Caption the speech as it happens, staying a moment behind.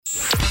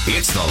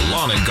It's the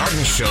Lawn and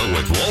Garden Show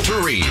with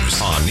Walter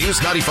Reeves on News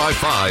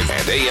 95.5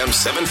 and AM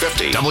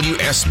 750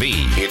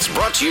 WSB. It's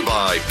brought to you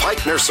by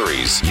Pike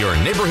Nurseries, your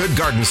neighborhood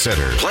garden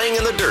center, playing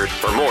in the dirt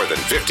for more than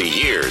 50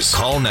 years.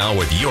 Call now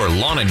with your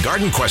lawn and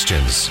garden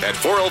questions at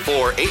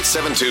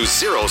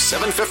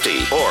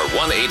 404-872-0750 or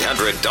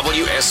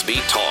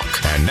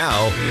 1-800-WSB-TALK. And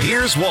now,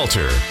 here's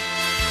Walter.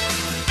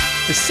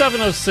 It's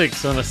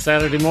 7:06 on a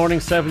Saturday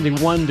morning,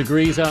 71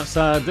 degrees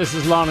outside. This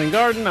is Lawn and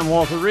Garden. I'm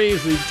Walter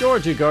Reeves, the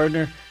Georgia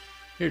gardener,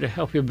 here to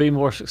help you be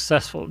more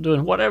successful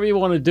doing whatever you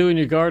want to do in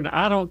your garden.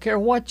 I don't care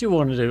what you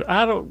want to do.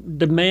 I don't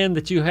demand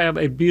that you have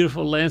a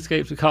beautiful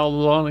landscape to call the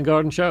Lawn and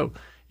Garden Show.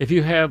 If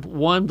you have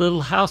one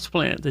little house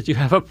plant that you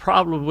have a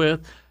problem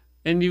with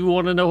and you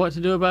want to know what to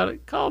do about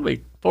it, call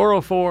me.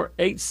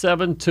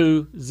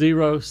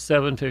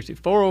 404-872-0750.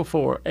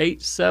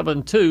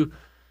 404-872-0750.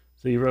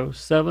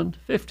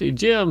 0750.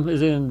 Jim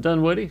is in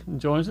Dunwoody and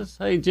joins us.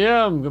 Hey,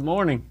 Jim, good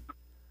morning.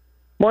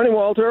 Morning,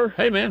 Walter.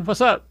 Hey, man,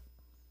 what's up?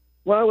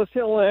 Well, I was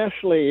telling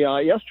Ashley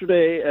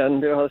yesterday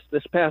and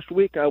this past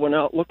week I went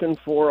out looking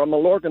for a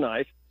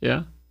Milorganite.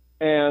 Yeah.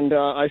 And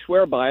I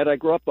swear by it. I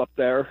grew up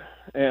there,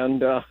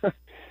 and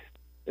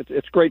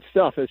it's great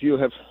stuff, as you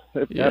have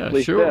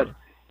aptly said.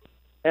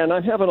 And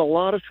I'm having a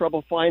lot of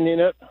trouble finding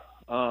it.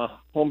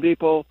 Home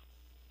Depot,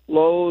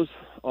 Lowe's,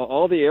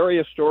 all the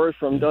area stores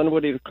from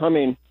Dunwoody to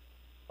Cumming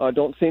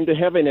don't seem to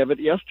have any of it.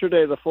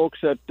 Yesterday, the folks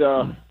at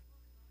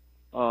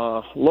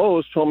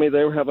Lowe's told me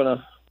they were having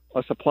a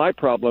supply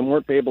problem,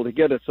 weren't able to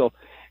get it. So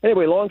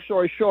anyway, long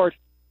story short,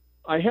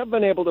 I have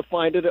been able to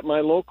find it at my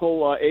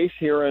local Ace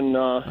here in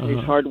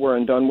Ace Hardware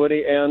in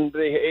Dunwoody, and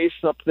the Ace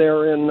up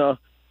there in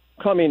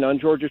Cumming on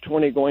Georgia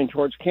 20 going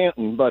towards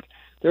Canton. But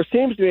there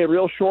seems to be a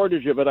real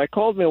shortage of it. I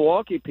called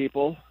Milwaukee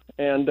people,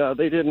 and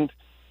they didn't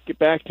get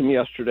back to me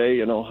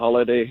yesterday,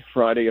 holiday,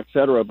 Friday,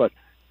 etc. But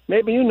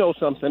maybe you know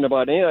something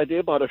about any idea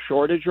about a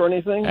shortage or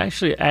anything?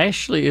 Actually,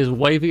 Ashley is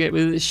waving at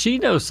me. She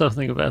knows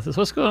something about this.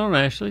 What's going on,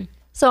 Ashley?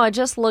 So I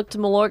just looked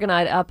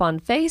Milorganite up on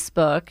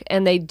Facebook,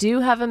 and they do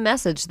have a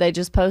message they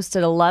just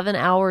posted 11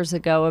 hours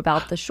ago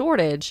about the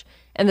shortage.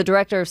 And the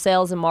director of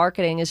sales and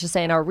marketing is just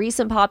saying our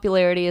recent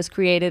popularity has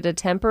created a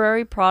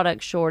temporary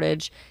product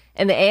shortage.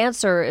 And the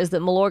answer is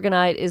that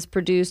Milorganite is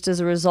produced as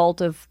a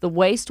result of the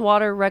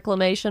wastewater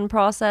reclamation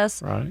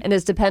process and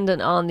is dependent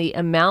on the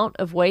amount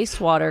of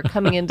wastewater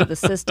coming into the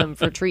system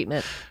for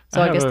treatment. So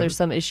I guess there's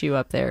some issue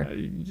up there.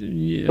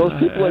 Those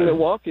people in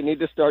Milwaukee need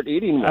to start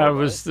eating more. I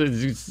was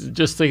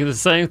just thinking the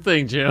same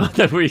thing, Jim,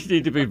 that we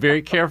need to be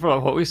very careful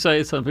of what we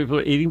say. Some people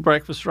are eating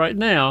breakfast right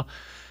now.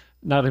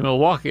 Not in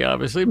Milwaukee,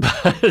 obviously,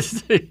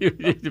 but you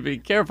need to be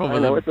careful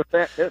with them.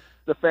 It's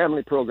the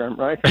family program,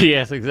 right?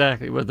 Yes,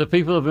 exactly. But the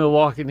people of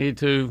Milwaukee need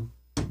to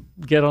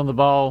get on the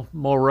ball,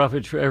 more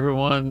roughage for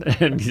everyone,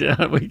 and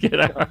we get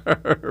our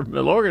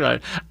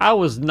Milorganite. I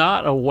was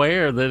not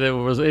aware that there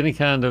was any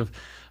kind of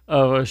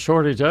a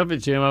shortage of it,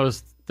 Jim. I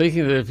was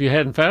thinking that if you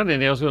hadn't found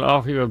any, I was going to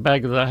offer you a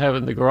bag that I have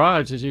in the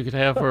garage that you could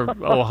have for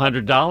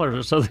 $100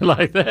 or something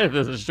like that. If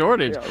there's a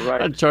shortage,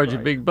 I'd charge you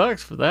big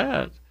bucks for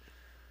that.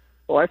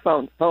 Well, I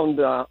found.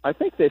 I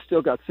think they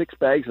still got 6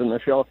 bags on the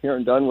shelf here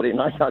in Dunwoody,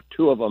 and I got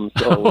 2 of them.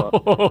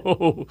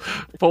 So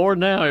 4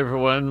 now,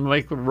 everyone.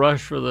 Make a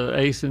rush for the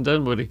Ace in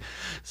Dunwoody.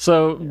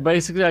 So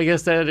basically, I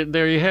guess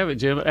there you have it,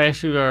 Jim.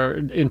 Ashley, our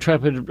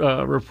intrepid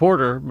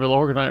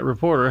Milorganite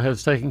reporter,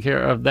 has taken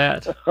care of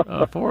that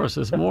for us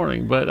this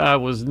morning. But I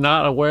was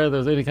not aware there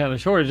was any kind of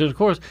shortage. And of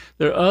course,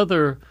 there are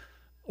other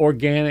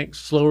organic,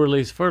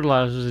 slow-release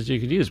fertilizers that you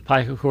could use.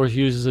 Pike, of course,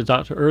 uses a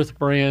Dr. Earth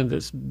brand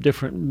that's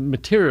different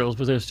materials,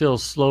 but they're still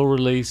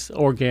slow-release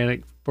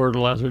organic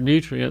fertilizer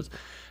nutrients.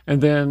 And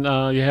then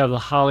you have the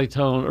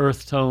Hollytone,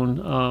 Earth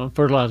Tone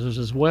fertilizers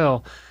as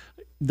well.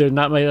 They're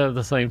not made out of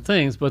the same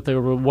things, but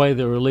the way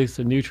they release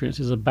the nutrients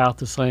is about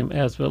the same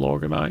as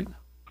Milorganite.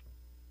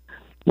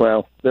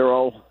 Well, they're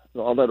all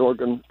that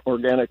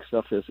organic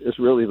stuff is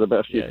really the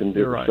best you can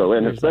do. Right. So,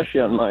 and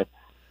especially on my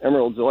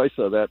Emerald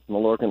Zoysia, that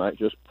Milorganite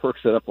just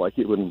perks it up like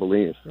you wouldn't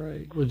believe.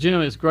 Great. Well, Jim,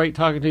 it's great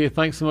talking to you.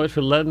 Thanks so much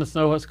for letting us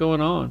know what's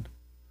going on.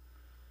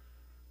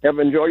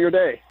 Enjoy your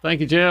day. Thank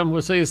you, Jim.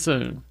 We'll see you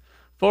soon.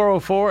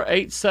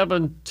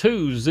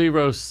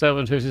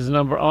 404-872-0750 is the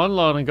number on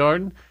Lawn and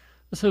Garden.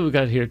 Let's see who we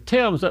got here.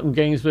 Tim's up in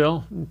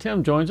Gainesville.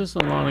 Tim joins us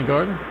on Lawn and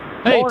Garden.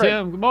 Hey, morning.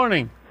 Tim. Good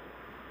morning.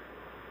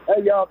 How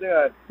y'all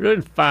doing?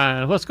 Doing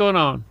fine. What's going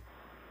on?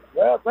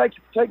 Well, thank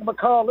you for taking my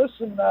call.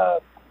 Listen,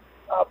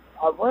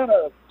 I run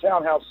a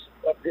townhouse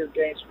up here in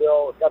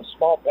Gainesville. I've got a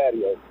small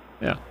patio.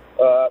 Yeah.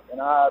 And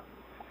I've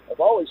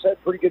always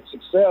had pretty good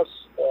success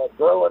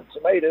growing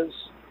tomatoes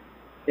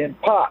in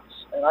pots.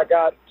 And I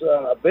got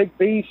a Big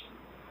Beef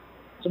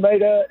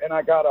tomato, and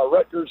I got a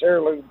Rutgers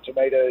Heirloom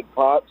tomato in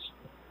pots.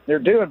 They're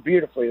doing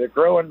beautifully. They're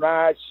growing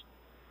nice.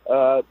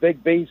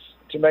 Big Beef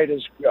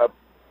tomatoes,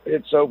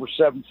 it's over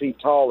 7 feet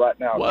tall right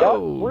now.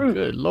 Whoa,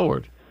 good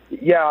Lord.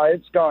 Yeah,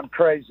 it's gone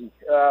crazy.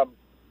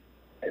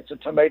 It's a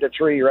tomato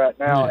tree right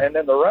now. Yeah. And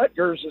then the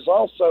Rutgers is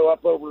also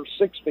up over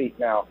 6 feet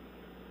now.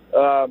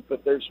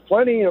 But there's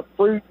plenty of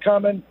fruit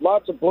coming,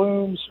 lots of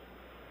blooms.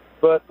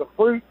 But the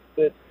fruit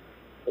that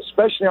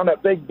especially on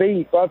that big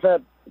beef. I've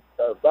had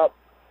about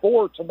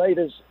 4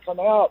 tomatoes come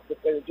out, but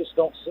they just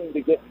don't seem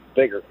to get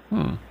bigger.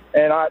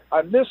 And I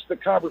missed the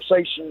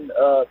conversation.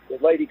 The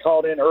lady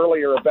called in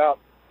earlier about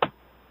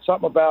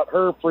something about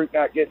her fruit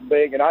not getting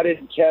big, and I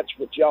didn't catch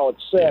what y'all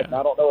had said. And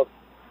I don't know if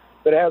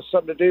it has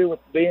something to do with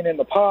being in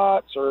the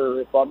pots, or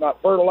if I'm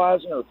not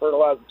fertilizing or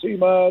fertilizing too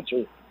much.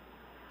 Or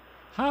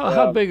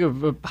how big are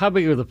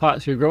the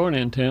pots you're growing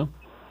in, Tim?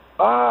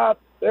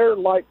 They're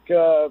like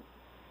I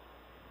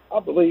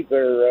believe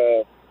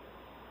they're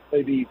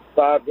maybe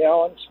 5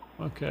 gallons.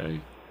 Okay.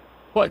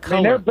 What color?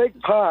 I mean, they're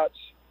big pots.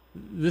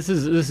 This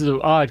is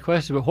an odd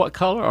question, but what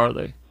color are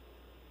they?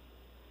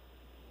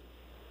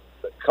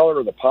 The color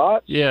of the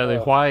pots? Yeah,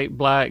 they're white,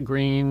 black,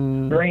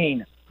 green.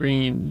 Green,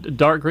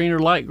 dark green or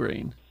light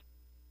green?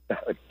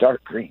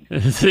 Dark green.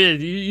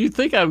 You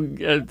think I'm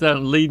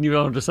leading you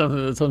on to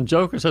some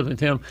joke or something,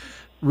 Tim?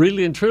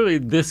 Really and truly,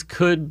 this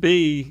could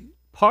be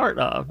part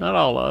of, not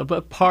all of,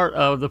 but part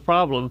of the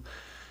problem,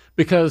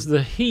 because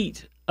the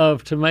heat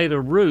of tomato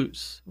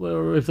roots,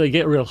 well, if they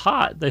get real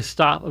hot, they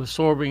stop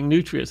absorbing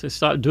nutrients. They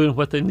stop doing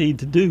what they need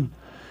to do.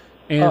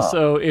 And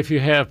so if you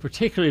have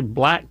particularly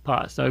black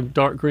pots, now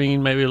dark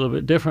green may be a little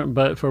bit different,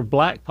 but for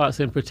black pots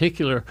in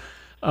particular,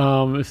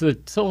 if the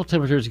soil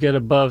temperatures get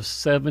above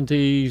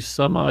 70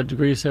 some odd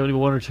degrees,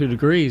 71 or 2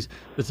 degrees,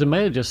 the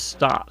tomato just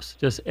stops,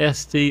 just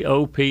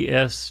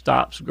S-T-O-P-S,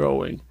 stops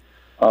growing.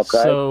 Okay.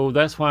 So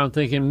that's why I'm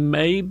thinking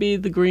maybe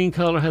the green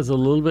color has a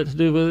little bit to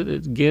do with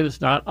it. Again,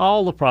 it's not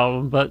all the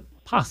problem, but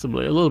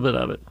possibly a little bit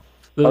of it.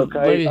 The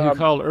lady who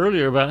called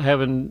earlier about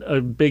having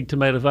a big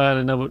tomato vine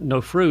and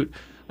no fruit,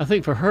 I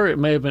think for her it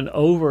may have been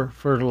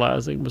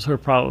over-fertilizing was her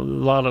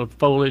problem. A lot of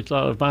foliage, a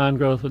lot of vine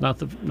growth, but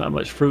not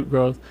much fruit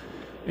growth.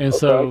 And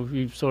so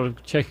you sort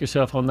of check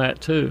yourself on that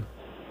too.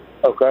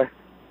 Okay.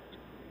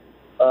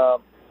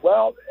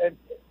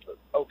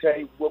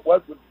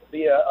 What would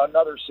be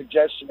another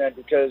suggestion then?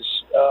 Because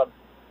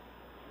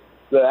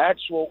the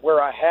actual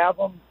where I have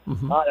them,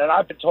 and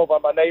I've been told by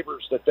my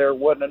neighbors that there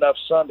wasn't enough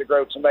sun to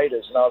grow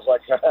tomatoes, and I was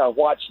like,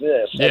 watch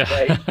this. Yeah.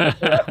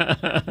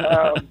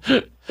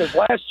 Okay. Because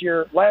last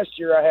year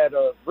I had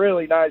a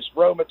really nice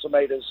Roma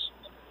tomatoes,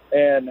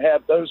 and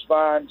had those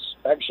vines.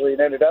 Actually, it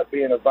ended up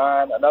being a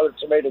vine, another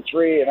tomato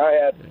tree, and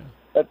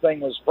that thing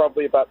was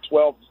probably about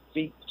 12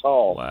 feet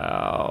tall.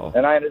 Wow.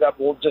 And I ended up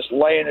just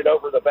laying it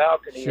over the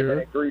balcony, and then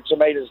it grew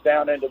tomatoes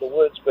down into the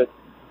woods. But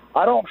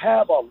I don't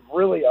have a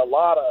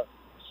lot of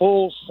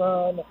full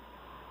sun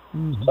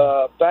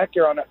back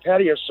there on that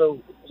patio. So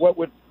what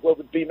would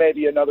be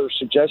maybe another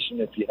suggestion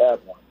if you had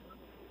one?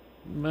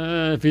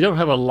 If you don't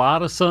have a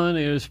lot of sun,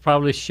 it was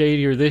probably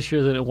shadier this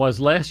year than it was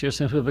last year,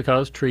 simply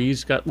because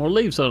trees got more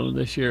leaves on them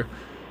this year.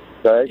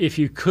 Okay. If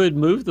you could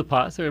move the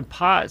pots, they're in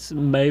pots,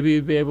 maybe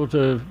you'd be able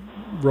to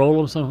roll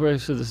them somewhere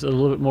so there's a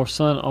little bit more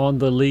sun on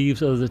the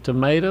leaves of the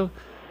tomato.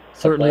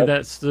 Certainly,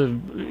 that's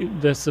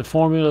the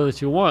formula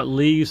that you want.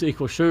 Leaves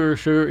equal sugar,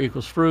 sugar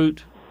equals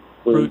fruit.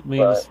 Fruit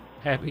means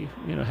happy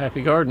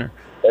gardener.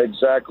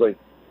 Exactly.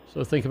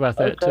 So think about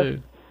that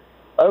too.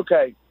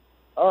 Okay.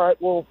 All right.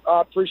 Well,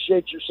 I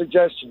appreciate your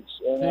suggestions,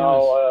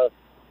 and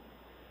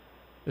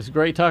it's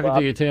great talking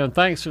to you, Tim.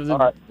 Thanks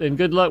and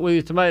good luck with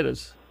your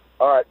tomatoes.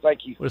 All right.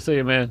 Thank you. We'll see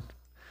you, man.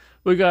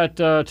 We got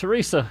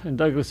Teresa in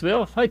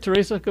Douglasville. Hi,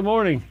 Teresa. Good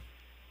morning.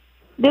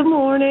 Good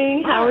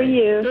morning. How are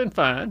you? Doing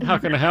fine. How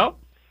can I help?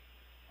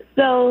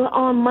 So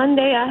on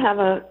Monday, I have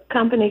a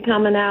company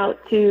coming out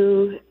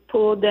to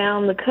pull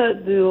down the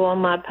kudzu on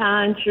my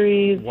pine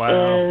trees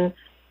and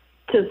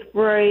to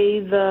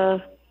spray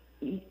the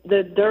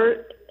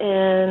dirt.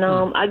 And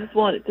I just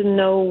wanted to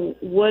know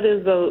what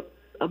is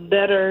a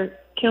better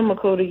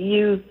chemical to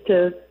use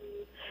to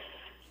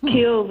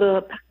kill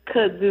the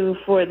kudzu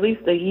for at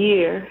least a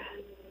year.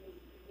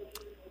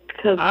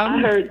 Because I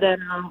heard that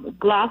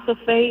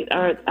glyphosate,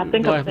 or I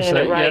think I'm saying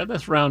it right. Yeah,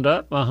 that's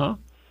Roundup.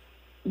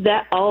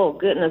 Oh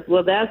goodness!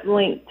 Well, that's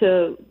linked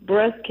to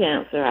breast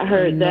cancer. I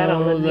heard that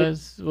on the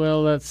news.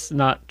 That's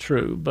not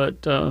true.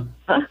 But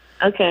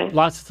okay,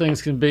 lots of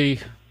things can be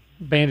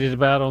bandied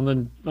about on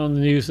the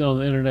news and on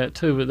the internet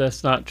too, but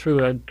that's not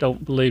true. I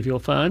don't believe you'll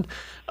find.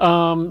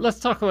 Let's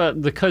talk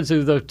about the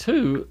kudzu though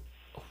too.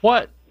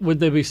 What would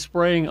they be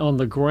spraying on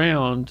the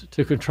ground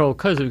to control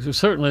kudzu? Because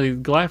certainly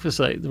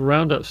glyphosate, the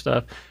Roundup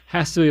stuff,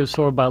 has to be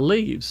absorbed by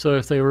leaves. So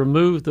if they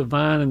remove the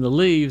vine and the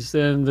leaves,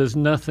 then there's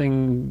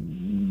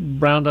nothing.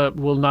 Roundup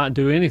will not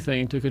do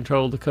anything to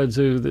control the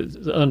kudzu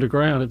that's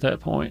underground at that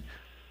point.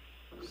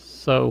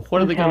 So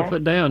what are they going to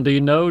put down? Do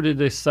you know? Did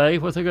they say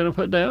what they're going to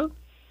put down?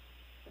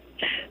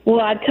 Well,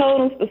 I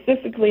told him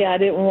specifically I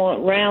didn't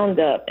want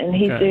Roundup, and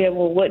he said,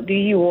 well, what do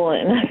you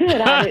want? And I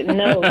said, I didn't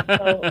know.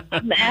 So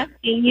I'm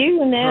asking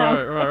you now.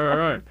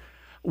 Right.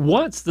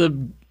 Once the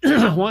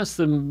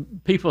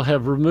people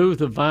have removed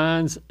the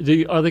vines,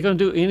 are they going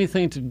to do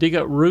anything to dig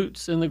up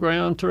roots in the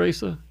ground,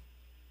 Teresa?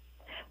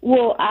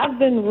 Well, I've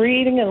been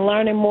reading and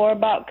learning more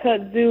about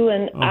kudzu,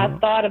 and I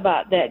thought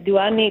about that. Do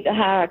I need to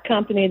hire a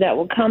company that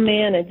will come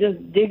in and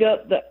just dig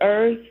up the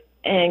earth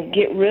and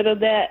get rid of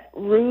that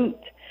root?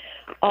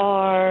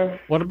 are...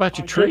 What about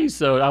your trees,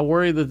 though? I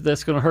worry that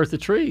that's going to hurt the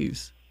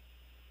trees.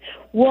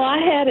 Well, I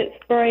had it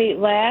sprayed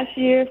last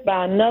year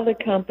by another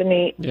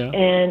company,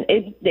 and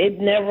it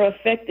never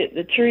affected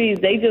the trees.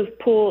 They just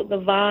pulled the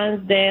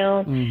vines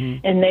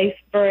down, and they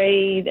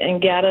sprayed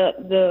and got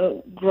up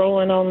the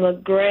growing on the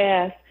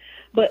grass.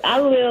 But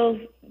I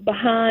live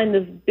behind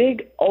this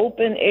big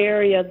open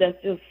area that's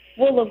just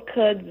full of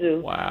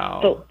kudzu. Wow.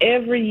 So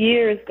every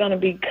year it's going to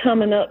be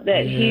coming up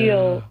that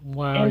hill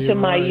into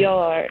my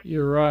yard.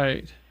 You're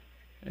right.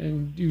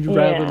 And you'd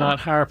rather not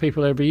hire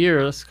people every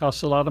year. This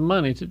costs a lot of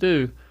money to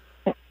do.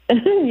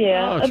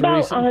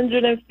 About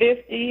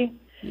 $150.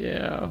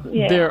 Yeah.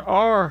 There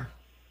are,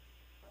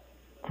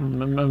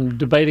 I'm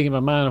debating in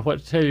my mind of what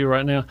to tell you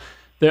right now.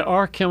 There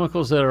are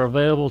chemicals that are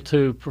available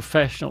to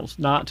professionals,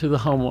 not to the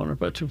homeowner,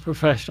 but to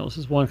professionals.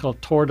 There's one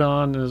called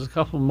Tordon, and there's a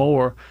couple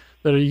more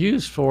that are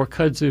used for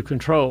kudzu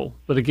control.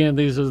 But again,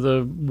 these are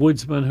the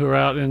woodsmen who are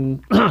out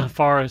in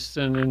forests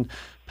and in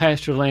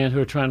pasture land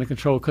who are trying to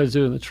control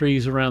kudzu and the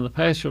trees around the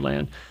pasture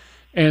land.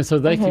 And so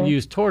they can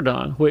use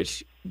Tordon,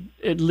 which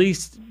at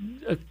least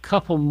a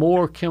couple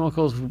more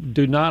chemicals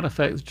do not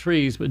affect the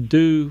trees, but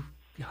do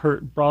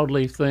hurt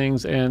broadleaf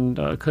things and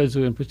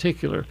kudzu in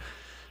particular.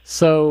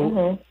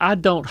 So I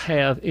don't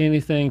have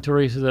anything,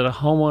 Teresa, that a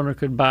homeowner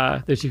could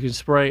buy that you can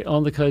spray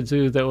on the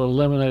kudzu that will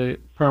eliminate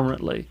it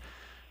permanently.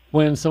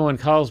 When someone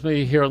calls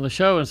me here on the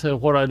show and says,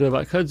 what do I do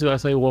about kudzu? I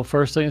say, well,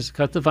 first thing is to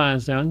cut the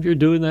vines down. You're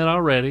doing that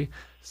already.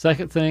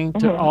 Second thing,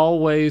 to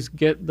always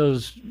get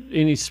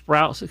any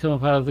sprouts that come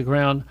up out of the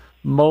ground,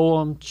 mow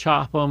them,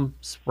 chop them,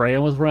 spray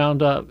them with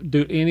Roundup,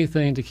 do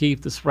anything to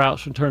keep the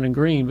sprouts from turning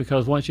green,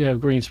 because once you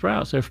have green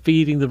sprouts, they're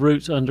feeding the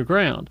roots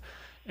underground.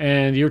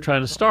 And you're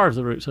trying to starve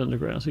the roots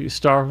underground. So you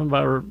starve them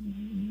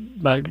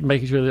by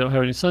making sure they don't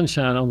have any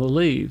sunshine on the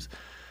leaves.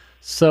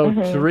 So,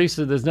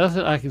 Teresa, there's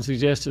nothing I can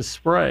suggest to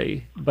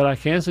spray, but I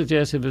can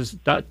suggest if it's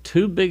not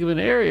too big of an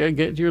area,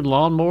 get your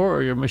lawnmower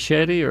or your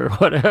machete or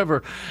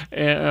whatever,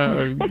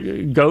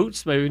 and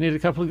goats, maybe you need a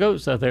couple of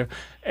goats out there,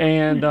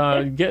 and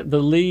get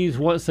the leaves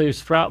once they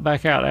sprout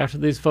back out. After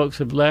these folks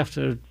have left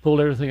and pulled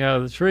everything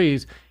out of the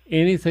trees,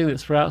 anything that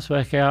sprouts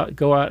back out,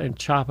 go out and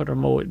chop it or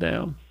mow it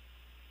down.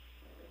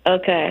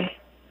 Okay.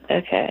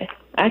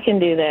 I can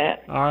do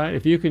that. All right.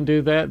 If you can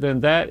do that,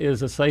 then that is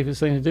the safest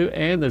thing to do.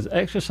 And there's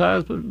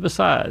exercise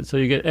besides. So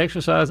you get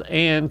exercise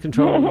and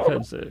control of the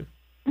kudzu.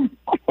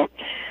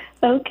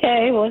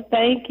 Okay. Well,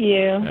 thank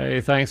you.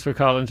 Hey, thanks for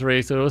calling,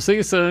 Teresa. We'll see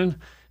you soon.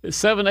 It's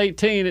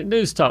 7:18 at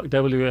News Talk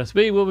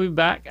WSB. We'll be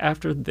back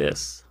after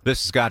this. This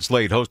is Scott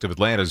Slade, host of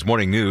Atlanta's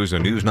Morning News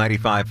on News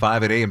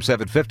 95.5 at AM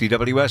 750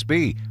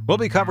 WSB. We'll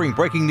be covering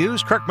breaking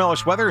news, Kirk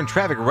Mellish weather, and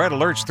traffic red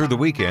alerts through the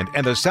weekend.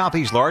 And the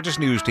Southeast's largest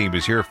news team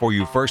is here for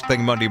you first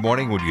thing Monday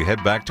morning when you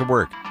head back to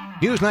work.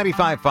 News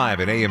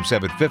 95.5 at AM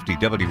 750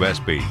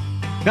 WSB.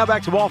 Now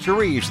back to Walter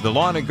Reeves, the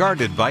lawn and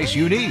garden advice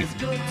you need.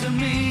 To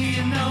me,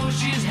 you know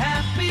she's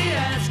happy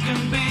as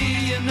can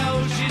be, you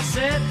know she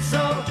said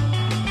so.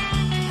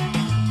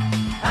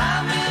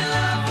 I'm in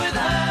love with her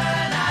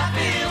and I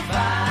feel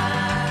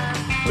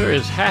fine. We're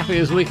as happy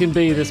as we can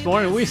be this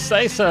morning. We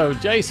say so.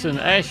 Jason,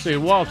 Ashley,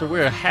 Walter,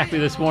 we're happy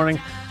this morning.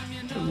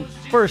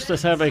 First,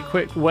 let's have a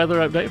quick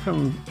weather update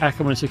from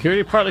Ackerman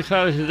Security. Partly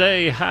cloudy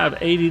today, high of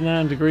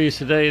 89 degrees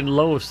today and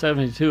low of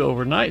 72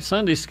 overnight.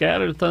 Sunday,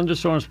 scattered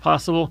thunderstorms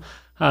possible,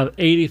 high of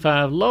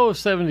 85, low of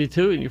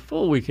 72. And your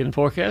full weekend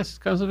forecast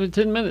comes up in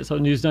 10 minutes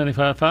on News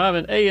 95.5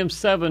 and AM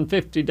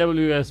 750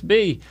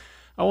 WSB.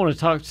 I want to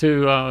talk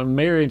to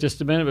Mary in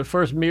just a minute, but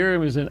first,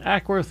 Miriam is in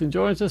Ackworth and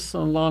joins us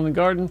on Lawn and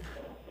Garden.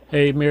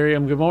 Hey,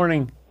 Miriam, good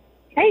morning.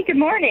 Hey, good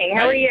morning.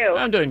 How are you?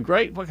 I'm doing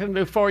great. What can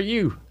I do for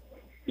you?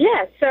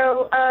 Yeah,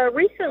 so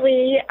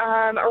recently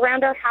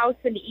around our house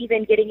and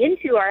even getting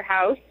into our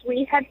house,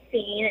 we have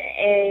seen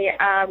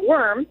a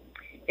worm.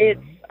 It's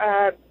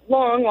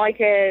long like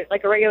a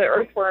regular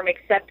earthworm,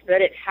 except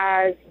that it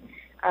has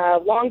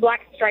long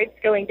black stripes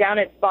going down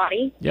its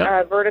body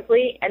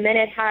vertically, and then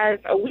it has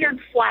a weird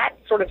flat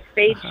sort of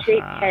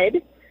spade-shaped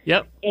head.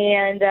 Yep.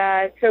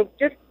 And so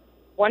just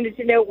wanted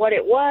to know what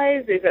it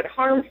was. Is it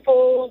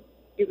harmful?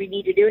 Do we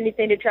need to do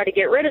anything to try to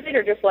get rid of it,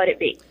 or just let it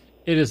be?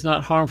 It is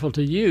not harmful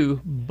to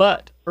you,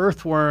 but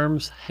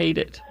earthworms hate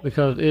it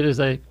because it is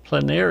a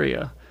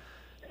planaria.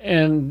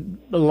 And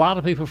a lot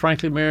of people,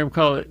 frankly, Miriam,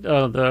 call it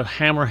the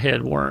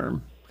hammerhead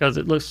worm because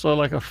it looks sort of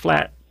like a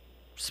flat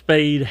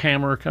spade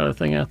hammer kind of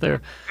thing out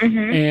there.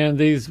 And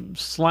these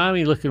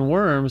slimy looking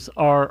worms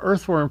are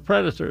earthworm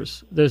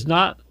predators. There's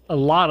not a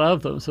lot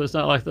of them, so it's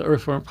not like the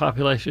earthworm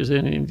population is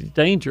in any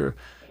danger.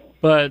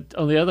 But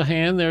on the other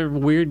hand, they're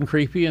weird and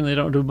creepy and they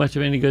don't do much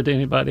of any good to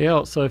anybody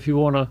else. So if you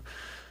want to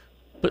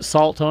put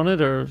salt on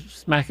it or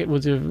smack it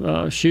with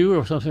your shoe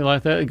or something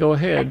like that, go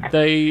ahead.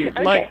 They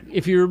like,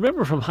 if you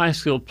remember from high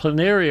school,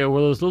 planaria were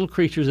those little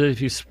creatures that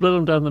if you split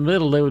them down the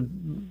middle, they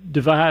would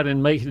divide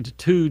and make it into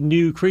two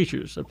new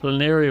creatures. A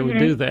planaria would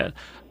do that.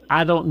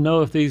 I don't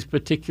know if these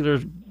particular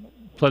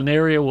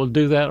planaria will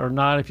do that or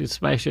not. If you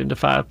smash it into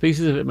 5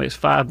 pieces, if it makes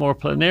 5 more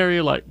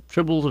planaria, like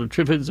tribbles or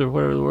triffids or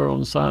whatever the word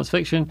on science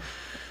fiction.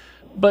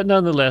 But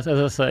nonetheless, as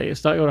I say,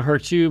 it's not going to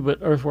hurt you, but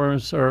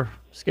earthworms are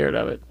scared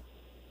of it.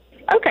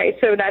 Okay,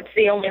 so that's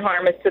the only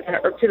harm is to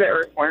the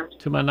earthworms.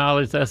 To my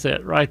knowledge, that's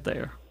it right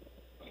there.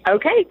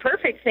 Okay,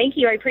 perfect. Thank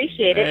you. I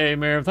appreciate it. Hey,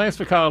 Miriam, thanks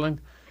for calling.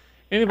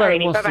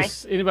 Anybody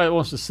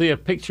wants to see a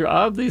picture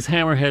of these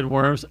hammerhead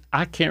worms,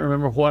 I can't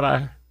remember what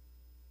I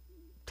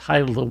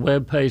titled the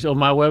web page on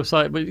my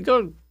website, but you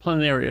go to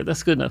Planaria.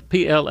 That's good enough.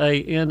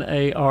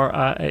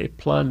 Planaria,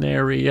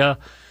 Planaria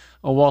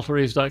on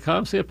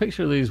WalterReeves.com. See a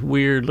picture of these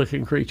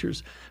weird-looking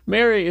creatures.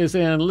 Mary is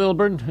in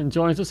Lilburn and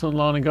joins us on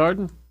Lawn and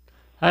Garden.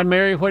 Hi,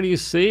 Mary. What are you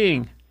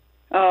seeing?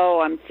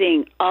 Oh, I'm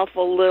seeing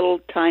awful little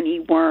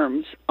tiny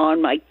worms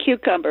on my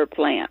cucumber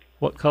plant.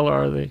 What color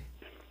are they?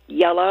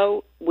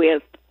 Yellow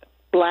with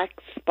black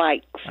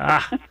spikes.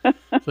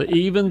 So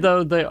even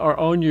though they are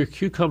on your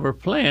cucumber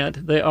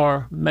plant, they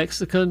are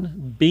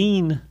Mexican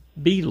bean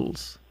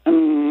beetles.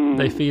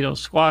 They feed on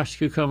squash,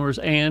 cucumbers,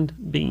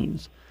 and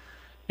beans.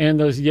 And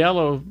those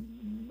yellow,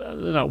 they're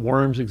not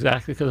worms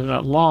exactly because they're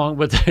not long,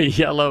 but they're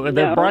yellow, and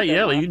they're bright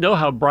yellow. You know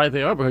how bright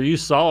they are because you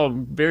saw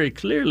them very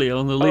clearly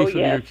on the leaf of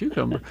your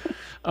cucumber.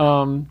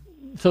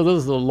 So this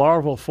is the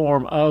larval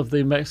form of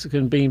the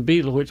Mexican bean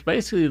beetle, which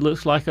basically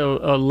looks like a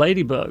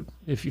ladybug.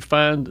 If you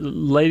find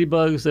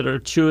ladybugs that are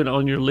chewing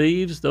on your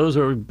leaves, those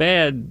are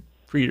bad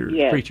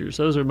creatures.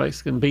 Those are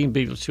Mexican bean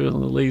beetles chewing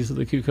on the leaves of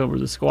the cucumber,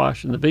 the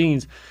squash, and the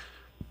beans.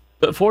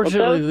 But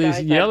fortunately,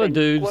 these yellow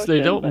dudes,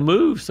 they don't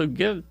move, so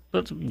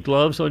put some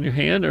gloves on your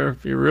hand, or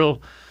if you're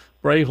real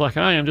brave like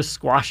I am, just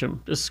squash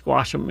them. Just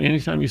squash them.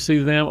 Anytime you see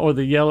them or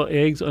the yellow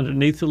eggs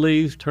underneath the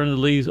leaves, turn the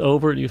leaves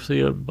over, and you see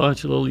a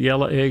bunch of little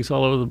yellow eggs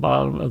all over the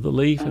bottom of the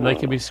leaf, and they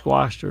can be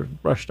squashed or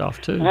brushed off,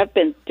 too. I've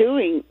been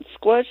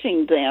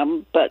squashing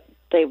them, but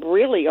they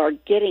really are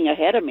getting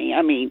ahead of me.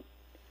 I mean,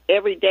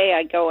 every day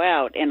I go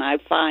out, and I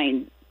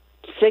find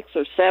 6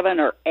 or 7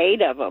 or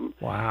 8 of them.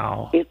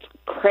 Wow. It's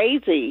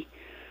crazy.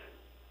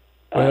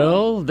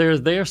 Well, they're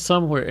there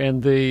somewhere,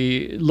 and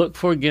look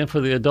for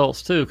the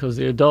adults too, because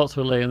the adults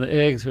are laying the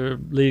eggs or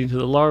leading to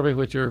the larvae,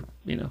 which are,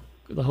 the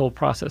whole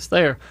process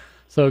there.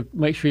 So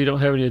make sure you don't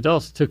have any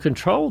adults to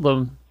control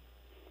them.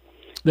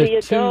 The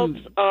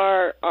adults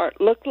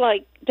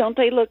don't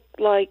they look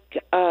like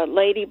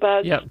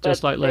ladybugs? Yeah,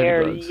 just like ladybugs.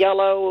 They're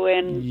yellow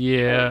and...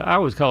 Yeah, I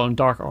would call them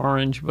dark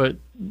orange, but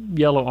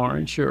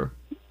yellow-orange, sure.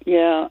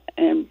 Yeah,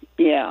 and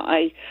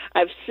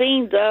I've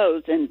seen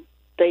those, and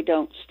they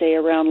don't stay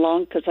around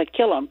long because I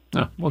kill them.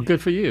 Oh, well,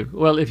 good for you.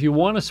 Well, if you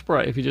want to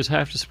spray, if you just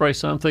have to spray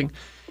something,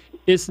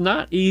 it's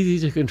not easy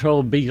to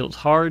control beetles.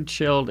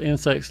 Hard-shelled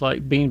insects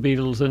like bean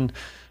beetles and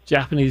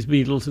Japanese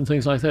beetles and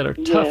things like that are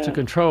tough to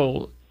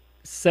control.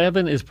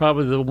 7 is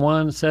probably the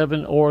one,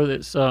 7, or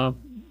that's a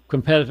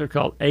competitor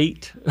called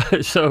 8.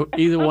 So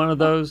either one of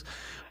those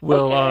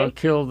will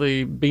kill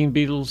the bean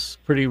beetles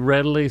pretty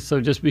readily.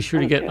 So just be sure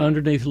to get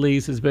underneath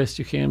leaves as best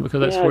you can, because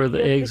that's where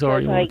the eggs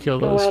are. You want to kill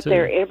those too. I go out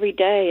there every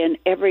day, and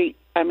every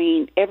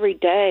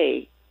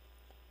day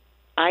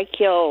I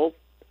kill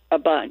a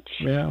bunch.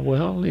 Yeah,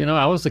 well,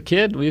 I was a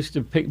kid. We used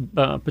to pick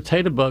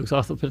potato bugs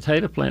off the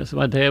potato plants.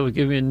 My dad would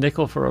give me a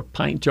nickel for a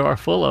pint jar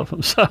full of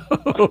them. So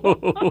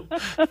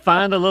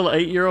find a little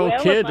 8-year-old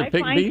kid to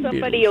pick bean beetles.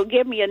 Somebody will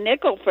give me a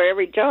nickel for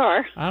every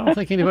jar. I don't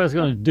think anybody's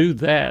going to do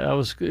that. I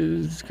was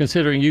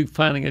considering you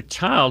finding a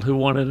child who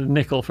wanted a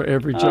nickel for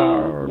every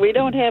jar. We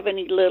don't have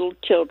any little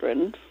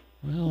children.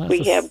 Well,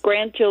 we have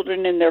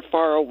grandchildren, and they're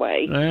far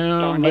away.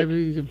 Well,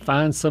 maybe you can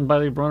find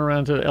somebody, run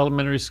around to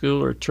elementary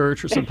school or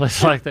church or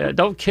someplace like that.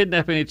 Don't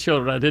kidnap any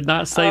children. I did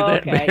not say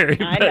that, Mary.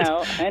 I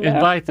know.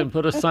 Invite them.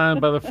 Put a sign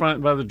by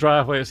the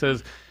driveway that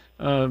says,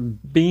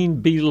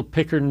 bean beetle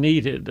picker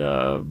needed,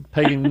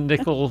 paying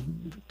nickel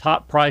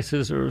top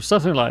prices or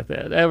something like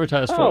that.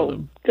 Advertise for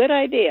them. Good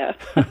idea.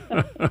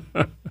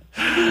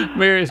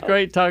 Mary, it's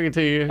great talking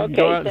to you. Okay,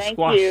 go out and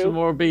squash some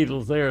more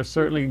beetles. They are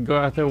certainly go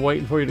out there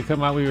waiting for you to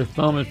come out with your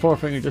thumb and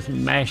forefinger. Just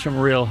mash them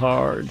real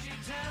hard.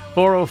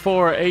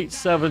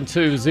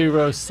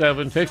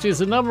 404-872-0750 is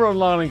the number on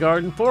Lawn and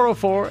Garden.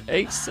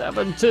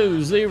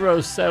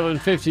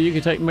 404-872-0750. You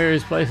can take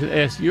Mary's place and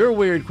ask your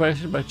weird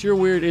question about your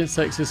weird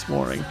insects this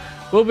morning.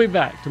 We'll be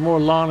back to more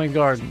Lawn and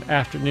Garden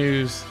after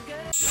news.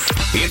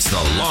 It's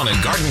the Lawn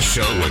and Garden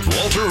Show with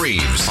Walter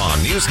Reeves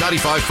on News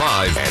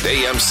 95.5 and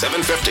AM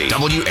 750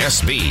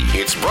 WSB.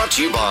 It's brought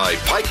to you by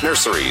Pike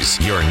Nurseries,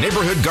 your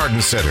neighborhood garden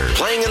center,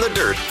 playing in the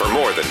dirt for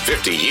more than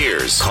 50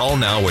 years. Call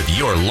now with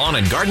your lawn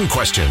and garden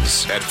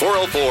questions at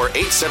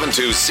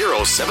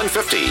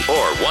 404-872-0750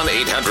 or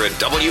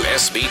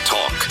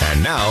 1-800-WSB-TALK.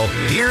 And now,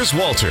 here's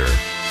Walter.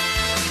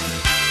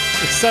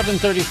 It's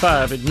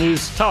 7:35 at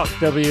News Talk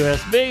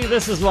WSB.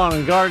 This is Lawn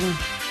and Garden.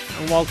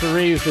 I'm Walter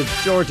Reeves, the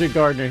Georgia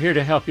Gardener, here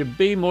to help you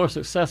be more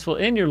successful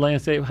in your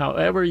landscape.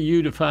 However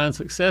you define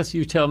success,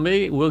 you tell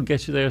me, we'll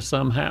get you there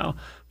somehow.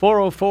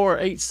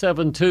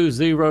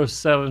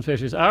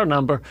 404-872-0750 is our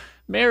number.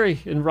 Mary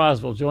in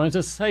Roswell joins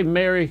us. Hey,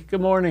 Mary, good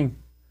morning.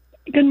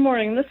 Good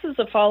morning. This is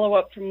a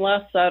follow-up from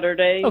last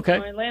Saturday. Okay.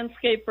 My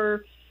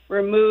landscaper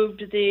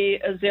removed the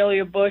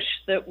azalea bush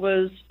that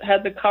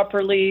had the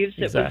copper leaves.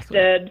 Exactly.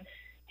 It was dead.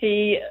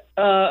 he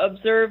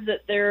observed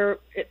that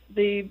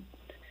the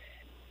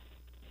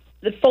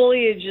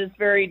foliage is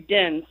very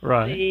dense.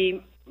 Right.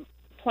 The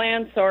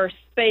plants are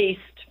spaced,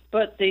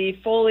 but the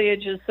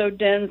foliage is so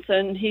dense,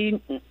 and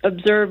he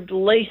observed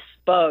lace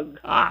bug.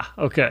 Ah,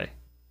 okay.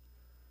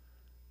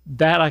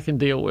 That I can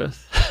deal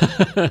with.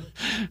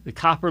 The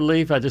copper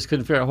leaf, I just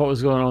couldn't figure out what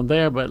was going on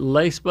there, but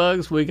lace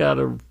bugs, we got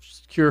a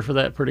cure for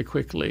that pretty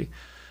quickly.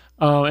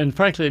 And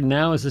frankly,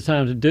 now is the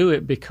time to do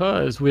it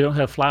because we don't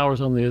have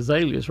flowers on the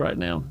azaleas right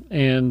now.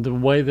 And the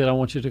way that I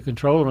want you to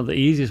control them, or the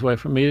easiest way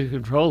for me to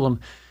control them,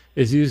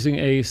 is using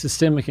a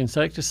systemic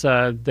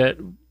insecticide that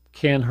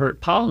can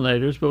hurt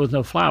pollinators, but with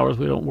no flowers,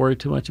 we don't worry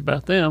too much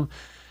about them.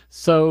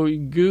 So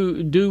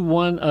do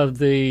one of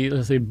the,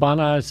 let's see,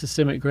 Bonide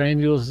systemic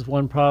granules is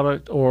one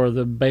product, or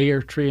the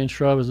Bayer tree and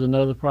shrub is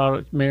another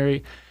product,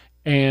 Mary,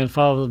 and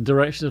follow the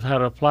directions of how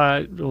to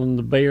apply it. On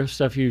the Bayer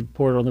stuff, you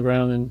pour it on the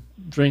ground and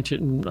drench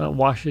it and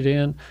wash it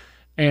in,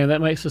 and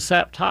that makes the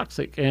sap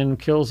toxic and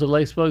kills the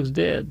lace bugs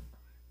dead.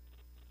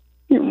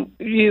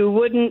 You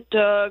wouldn't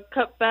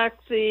cut back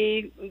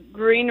the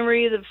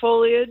greenery, the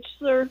foliage,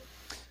 sir?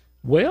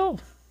 Well,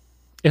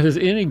 if there's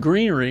any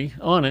greenery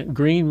on it,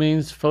 green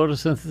means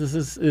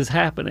photosynthesis is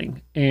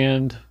happening.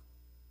 And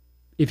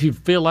if you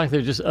feel like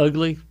they're just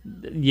ugly,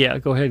 yeah,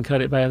 go ahead and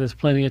cut it back. There's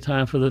plenty of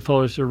time for the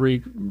foliage to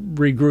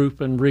regroup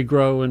and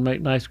regrow and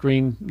make nice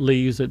green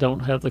leaves that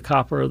don't have the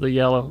copper or the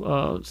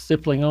yellow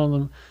stippling on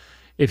them.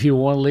 If you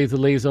want to leave the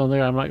leaves on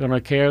there, I'm not going to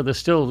care.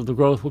 The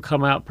growth will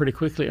come out pretty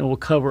quickly and will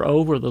cover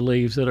over the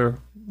leaves that are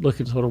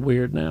looking sort of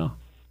weird now.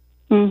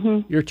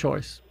 Mm-hmm. Your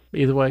choice.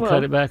 Either way,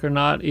 cut it back or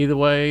not. Either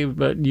way,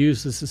 but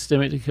use the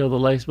systemic to kill the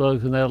lace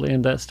bugs, and that'll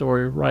end that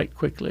story right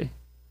quickly.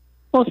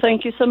 Well,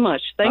 thank you so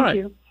much. Thank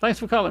you. Thanks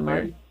for calling,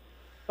 Mary.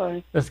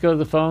 Bye. Let's go to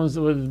the phones.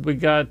 We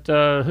got,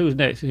 who's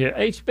next here?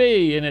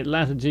 HB in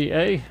Atlanta,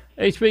 GA.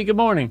 HB, good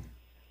morning.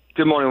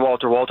 Good morning,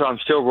 Walter. Walter, I'm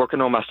still working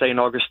on my St.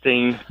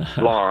 Augustine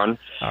lawn.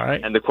 All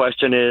right. And the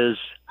question is,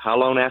 how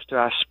long after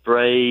I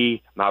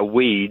spray my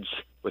weeds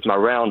with my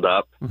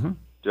Roundup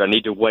do I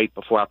need to wait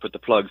before I put the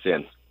plugs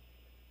in?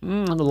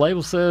 The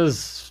label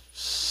says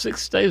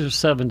 6 days or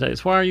 7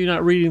 days. Why are you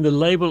not reading the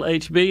label,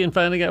 HB, and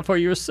finding out for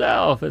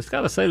yourself? It's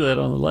got to say that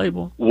on the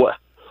label. What?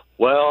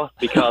 Well,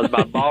 because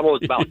my bottle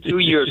is about 2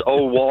 years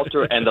old,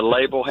 Walter, and the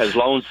label has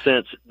long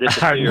since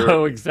disappeared. I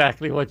know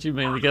exactly what you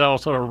mean. They get all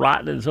sort of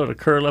rotten and sort of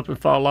curl up and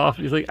fall off.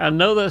 You think, I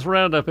know that's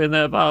Roundup in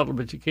that bottle,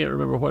 but you can't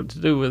remember what to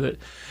do with it.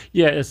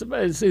 Yeah, it's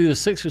either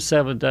 6 or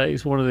 7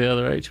 days, one or the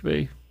other,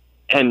 HB.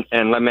 And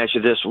let me ask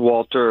you this,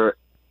 Walter.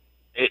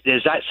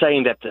 Is that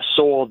saying that the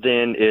soil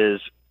then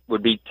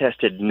would be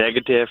tested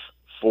negative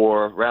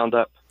for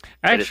Roundup?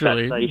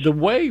 Actually, the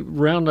way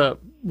Roundup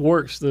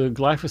works, the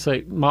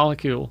glyphosate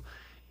molecule,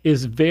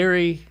 is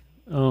very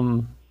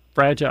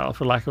fragile,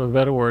 for lack of a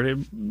better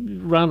word.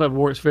 Roundup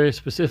works very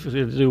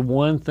specifically to do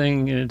one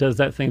thing, and it does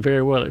that thing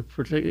very well.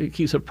 It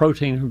keeps a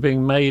protein from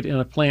being made in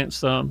a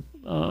plant's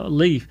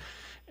leaf,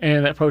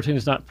 and that protein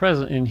is not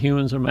present in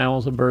humans or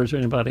mammals or birds or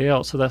anybody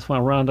else. So that's why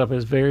Roundup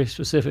is very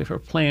specific for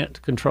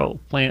plant control,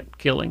 plant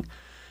killing.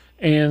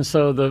 And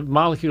so the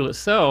molecule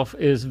itself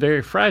is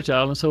very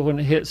fragile, and so when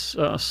it hits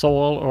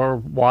soil or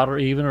water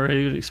even, or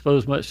even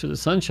exposed much to the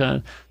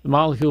sunshine, the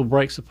molecule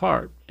breaks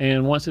apart.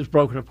 And once it's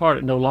broken apart,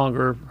 it no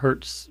longer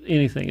hurts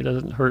anything. It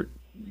doesn't hurt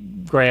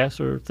grass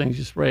or things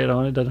you spray it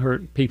on. It doesn't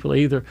hurt people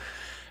either.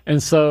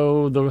 And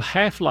so the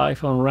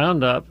half-life on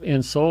Roundup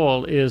in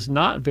soil is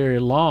not very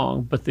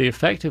long, but the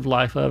effective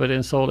life of it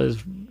in soil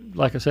is,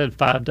 like I said,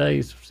 5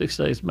 days, 6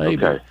 days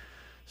maybe. Okay.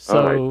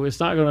 So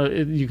it's not going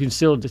to, you can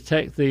still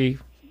detect the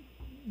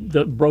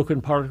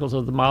broken particles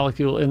of the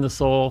molecule in the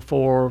soil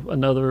for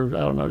another, I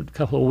don't know, a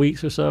couple of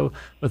weeks or so,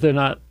 but they're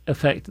not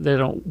effective. They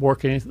don't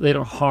work anything. They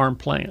don't harm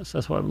plants.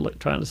 That's what I'm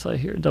trying to say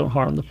here. Don't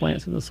harm the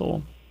plants in the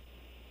soil.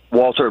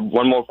 Walter,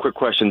 one more quick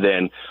question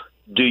then.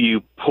 Do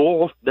you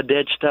pull the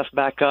dead stuff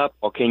back up,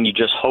 or can you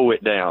just hoe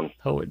it down?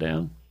 Hoe it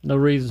down. No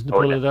reason to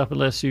pull it up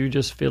unless you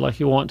just feel like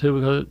you want to,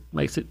 because it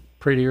makes it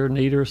prettier,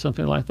 neater, or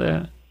something like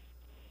that.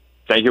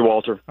 Thank you,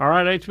 Walter. All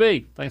right,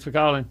 HB. Thanks for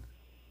calling.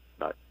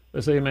 Bye.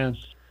 We'll see you, man.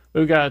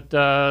 We've got,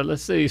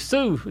 let's see,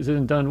 Sue is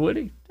in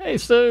Dunwoody. Hey,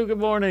 Sue, good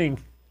morning.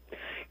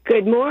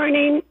 Good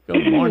morning.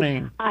 Good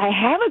morning. I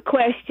have a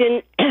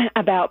question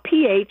about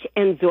pH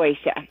and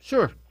zoysia.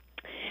 Sure.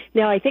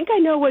 Now, I think I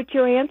know what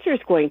your answer is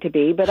going to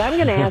be, but I'm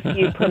going to ask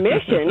you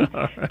permission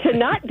to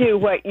not do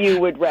what you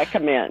would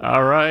recommend.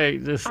 All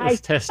right. This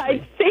is testing.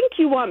 I think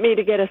you want me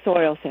to get a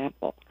soil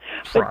sample.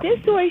 But this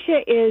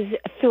zoysia is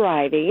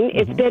thriving. Mm-hmm.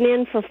 It's been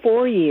in for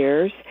 4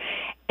 years.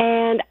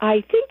 And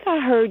I think I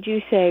heard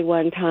you say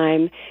one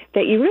time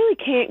that you really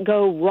can't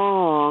go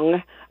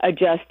wrong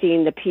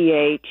adjusting the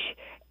pH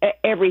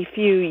every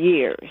few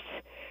years.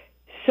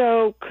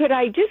 So could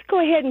I just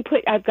go ahead and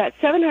I've got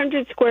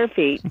 700 square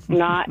feet,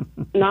 not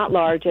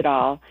large at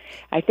all.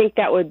 I think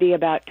that would be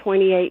about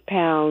 28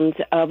 pounds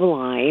of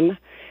lime.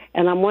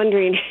 And I'm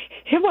wondering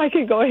if I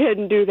could go ahead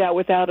and do that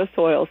without a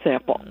soil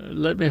sample.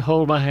 Let me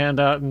hold my hand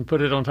out and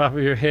put it on top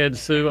of your head,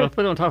 Sue. I'll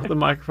put it on top of the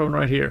microphone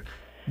right here.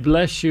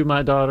 Bless you,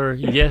 my daughter.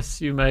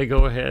 Yes, you may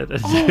go ahead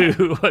and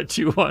do what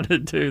you want to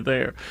do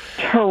there.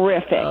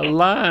 Terrific.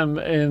 Lime,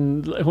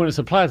 and when it's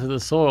applied to the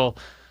soil,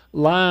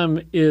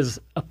 lime is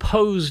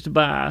opposed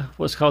by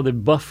what's called the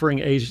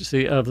buffering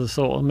agency of the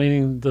soil,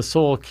 meaning the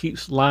soil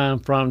keeps lime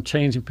from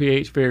changing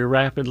pH very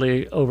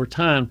rapidly over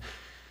time.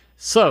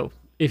 So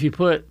if you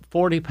put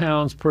 40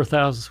 pounds per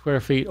 1,000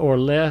 square feet or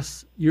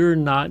less, you're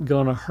not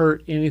going to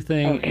hurt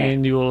anything,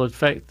 and you will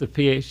affect the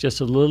pH just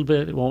a little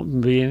bit. It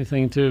won't be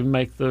anything to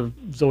make the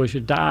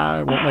zoysia die.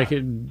 It won't make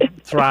it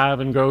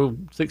thrive and grow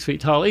 6 feet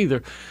tall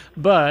either.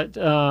 But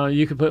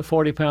you could put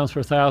 40 pounds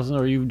per 1,000,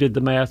 or you did the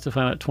math to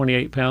find out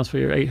 28 pounds for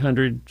your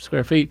 800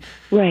 square feet.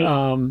 Right.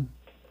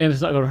 And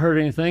it's not going to hurt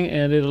anything,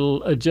 and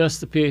it'll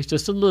adjust the pH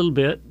just a little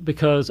bit,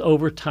 because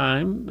over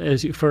time,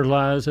 as you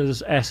fertilize,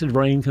 as acid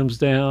rain comes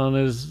down,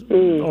 as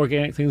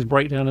organic things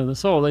break down in the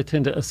soil, they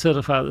tend to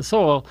acidify the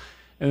soil.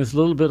 And this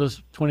little bit of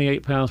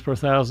 28 pounds per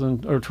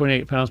 1,000 or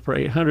 28 pounds per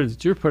 800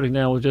 that you're putting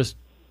down will just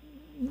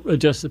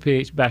adjust the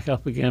pH back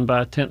up again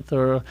by 1/10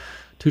 or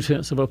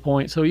 2/10 of a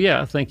point. So,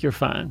 yeah, I think you're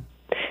fine.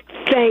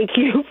 Thank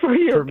you for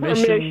your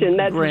permission.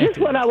 That's granted. just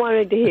what I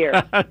wanted to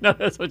hear. No,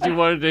 that's what you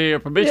wanted to hear.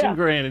 Permission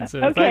granted,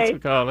 sir. Okay. Thanks for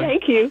calling.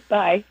 Thank you.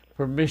 Bye.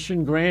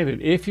 Permission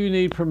granted. If you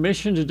need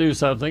permission to do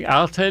something,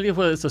 I'll tell you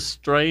whether it's a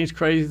strange,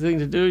 crazy thing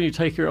to do and you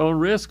take your own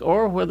risk,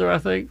 or whether I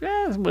think,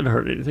 it wouldn't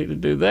hurt anything to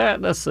do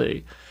that. Let's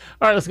see.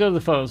 All right, let's go to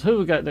the phones. Who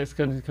we got next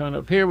coming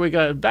up here? We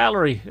got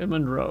Valerie in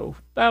Monroe.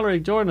 Valerie,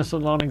 join us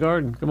on Lawn and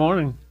Garden. Good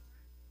morning.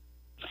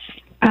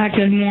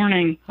 Good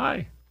morning.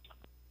 Hi.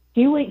 A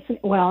few weeks,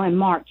 in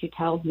March, you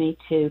told me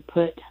to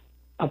put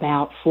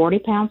about 40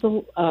 pounds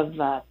of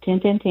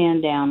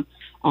 10-10-10 down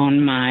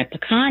on my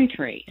pecan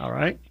tree. All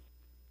right.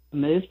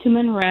 Moved to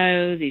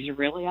Monroe. These are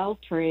really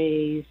old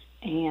trees,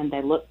 and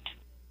they looked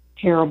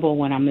terrible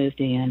when I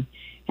moved in,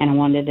 and I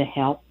wanted to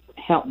help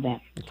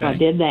them. Okay. So I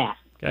did that.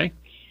 Okay.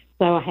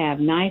 So I have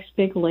nice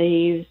big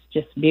leaves,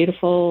 just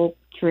beautiful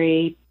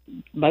tree.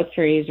 Both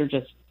trees are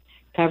just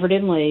covered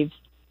in leaves.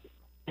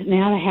 But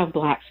now they have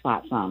black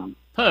spots on them.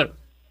 Oh.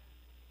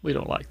 We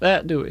don't like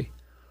that, do we?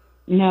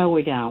 No,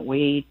 we don't.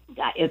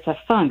 It's a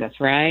fungus,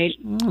 right?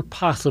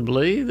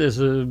 Possibly. There's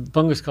a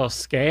fungus called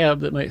scab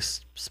that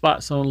makes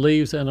spots on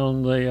leaves and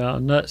on the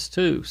nuts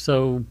too.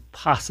 So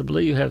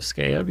possibly you have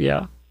scab,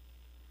 yeah.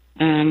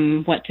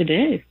 What to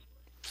do?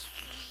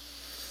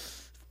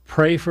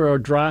 Pray for a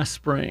dry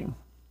spring.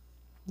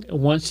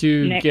 Once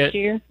you get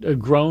a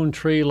grown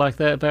tree like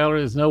that, Valerie,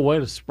 there's no way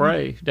to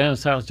spray. Down in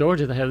South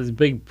Georgia, they have these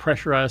big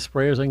pressurized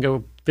sprayers. They can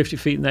go 50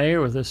 feet in the air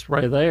with this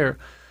spray there.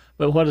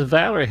 But what does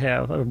Valerie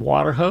have? A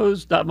water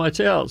hose? Not much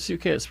else. You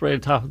can't spray the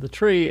top of the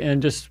tree,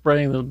 and just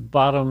spraying the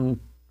bottom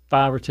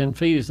 5 or 10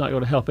 feet is not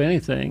going to help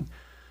anything.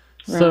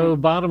 Right. So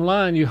bottom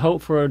line, you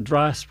hope for a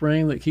dry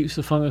spring that keeps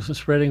the fungus from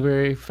spreading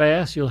very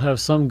fast. You'll have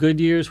some good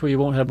years where you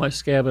won't have much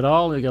scab at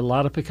all. You'll get a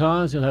lot of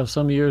pecans. You'll have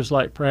some years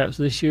like perhaps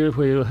this year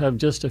where you'll have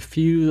just a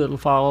few that will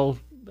fall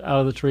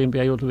out of the tree and be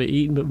able to be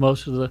eaten, but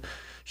most of the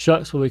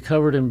shucks will be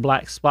covered in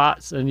black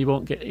spots, and you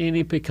won't get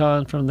any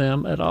pecan from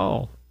them at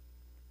all.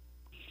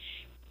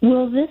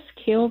 Will this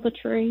kill the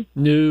tree?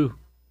 No.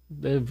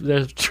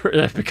 There's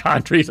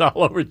pecan trees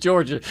all over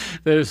Georgia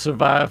that have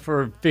survived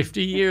for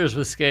 50 years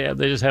with scab.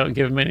 They just haven't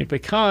given them any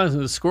pecans,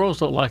 and the squirrels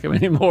don't like them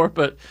anymore,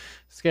 but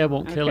scab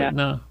won't kill it,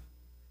 no.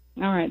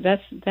 All right,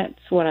 that's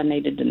what I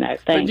needed to know.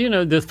 Thanks.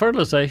 But, the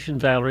fertilization,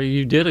 Valerie,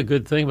 you did a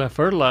good thing by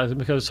fertilizing,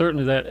 because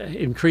certainly that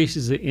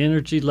increases the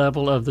energy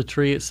level of the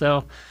tree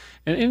itself.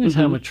 And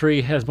anytime a tree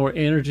has more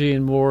energy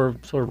and more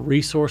sort of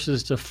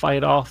resources to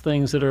fight off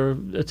things that are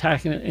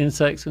attacking it,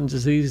 insects and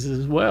diseases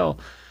as well,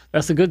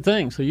 that's a good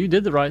thing. So you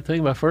did the right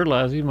thing by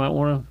fertilizing. You might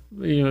want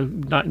to,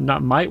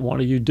 not might want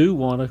to, you do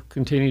want to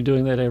continue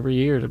doing that every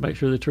year to make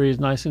sure the tree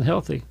is nice and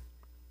healthy.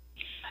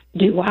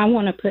 Do I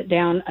want to put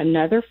down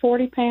another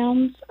 40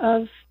 pounds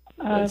of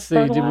Let's see,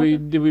 fertilizer?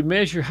 did we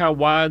measure how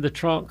wide the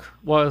trunk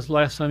was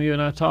last time you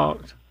and I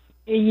talked?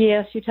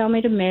 Yes, you told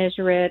me to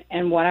measure it,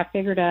 and what I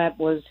figured up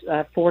was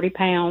 40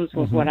 pounds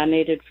was what I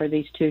needed for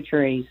these 2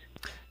 trees.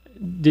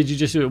 Did you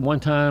just do it one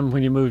time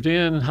when you moved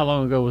in? How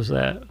long ago was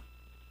that?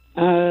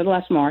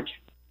 Last March.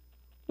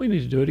 We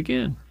need to do it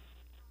again.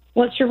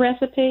 What's your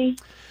recipe?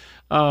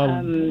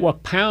 A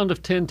pound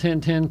of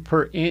 10-10-10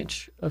 per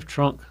inch of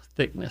trunk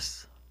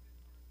thickness.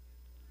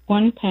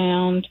 1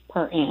 pound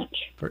per inch.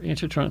 Per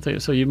inch of trunk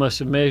thickness. So you must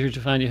have measured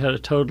to find you had a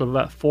total of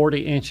about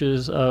 40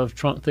 inches of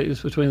trunk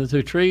thickness between the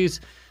 2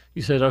 trees.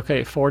 You said,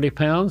 okay, 40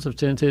 pounds of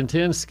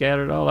 10-10-10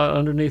 scattered all out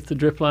underneath the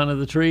drip line of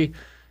the tree,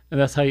 and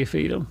that's how you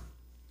feed them.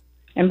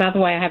 And by the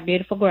way, I have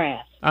beautiful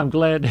grass. I'm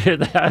glad to hear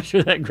that. I'm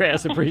sure that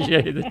grass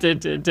appreciated the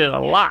 10-10-10 a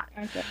lot.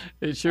 Okay.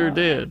 It sure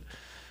did.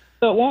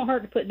 So it won't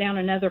hurt to put down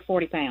another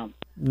 40 pounds.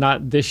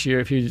 Not this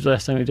year.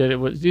 Last time you did it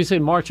was, did you say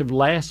March of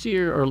last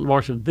year or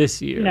March of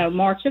this year? No,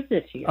 March of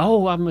this year.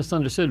 Oh, I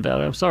misunderstood,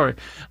 Valerie. I'm sorry.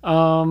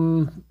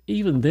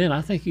 Even then,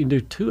 I think you can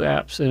do 2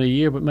 apps in a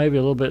year, but maybe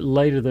a little bit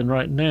later than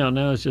right now.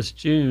 Now it's just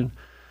June.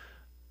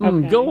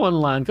 Go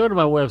online. Go to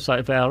my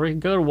website, Valerie.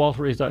 Go to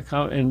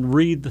walterreeves.com and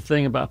read the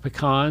thing about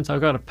pecans.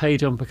 I've got a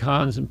page on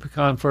pecans and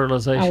pecan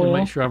fertilization.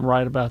 Make sure I'm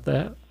right about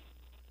that.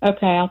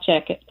 Okay, I'll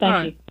check it.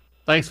 Thank you.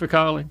 Thanks for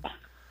calling.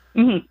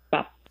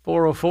 Bye.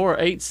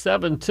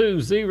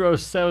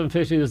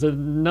 404-872-0750 is the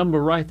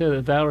number right there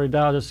that Valerie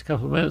dialed just a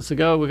couple of minutes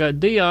ago. We got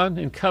Dion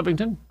in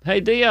Covington. Hey,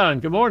 Dion,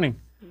 good morning.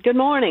 Good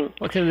morning.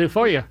 What can I do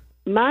for you?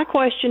 My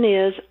question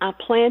is, I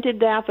planted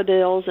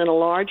daffodils in a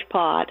large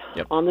pot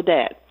on the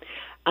deck.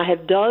 I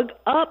have dug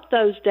up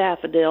those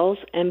daffodils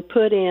and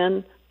put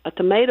in a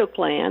tomato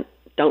plant.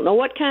 Don't know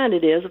what kind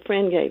it is. A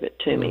friend gave it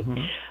to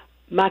me.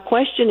 My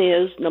question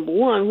is, number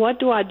one, what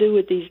do I do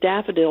with these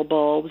daffodil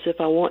bulbs if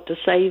I want to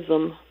save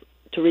them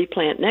to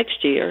replant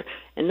next year?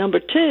 And number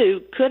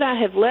two, could I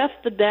have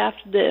left the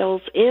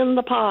daffodils in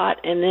the pot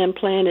and then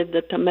planted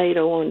the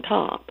tomato on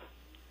top?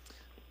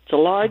 It's a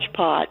large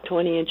pot,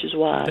 20 inches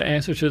wide. The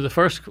answer to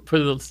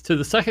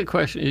the second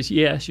question is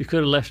yes, you could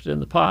have left it in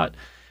the pot.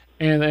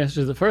 And the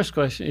answer to the first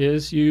question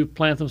is you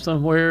plant them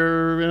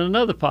somewhere in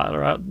another pot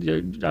or out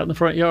in the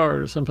front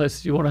yard or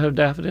someplace you want to have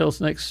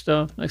daffodils next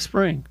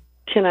spring.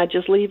 Can I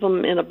just leave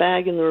them in a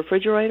bag in the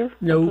refrigerator?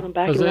 No, put them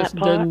back in that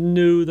pot? They're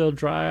new. They'll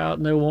dry out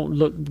and they won't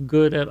look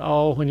good at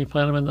all when you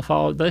plant them in the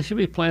fall. They should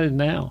be planted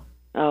now.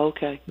 Oh,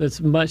 okay.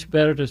 It's much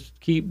better to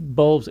keep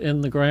bulbs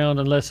in the ground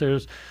unless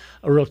there's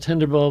a real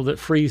tender bulb that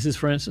freezes,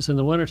 for instance, in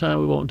the wintertime.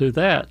 We won't do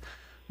that.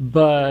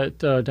 But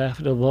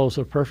daffodil bulbs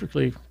are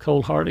perfectly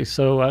cold hardy,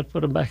 so I'd put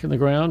them back in the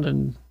ground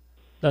and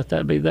let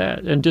that be that.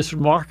 And just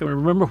mark them and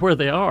remember where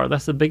they are.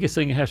 That's the biggest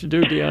thing you have to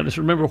do, Dion, is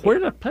remember where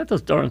did I plant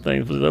those darn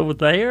things? Was it over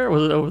there or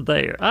was it over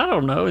there? I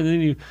don't know. And then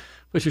you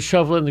put your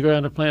shovel in the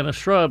ground to plant a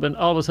shrub, and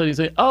all of a sudden you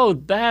say, oh,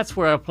 that's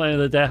where I planted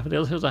the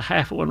daffodils. Here's a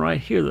half of one right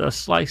here that I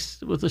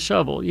sliced with the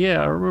shovel.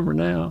 Yeah, I remember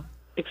now.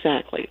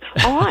 Exactly.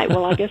 All right.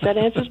 Well, I guess that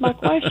answers my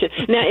question.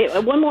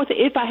 Now, one more thing.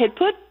 If I had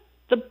put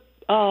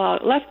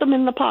left them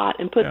in the pot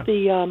and put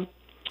the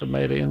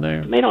tomato in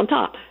there, tomato on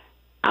top,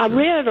 I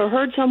read or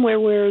heard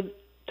somewhere where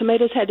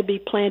tomatoes had to be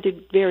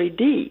planted very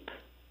deep.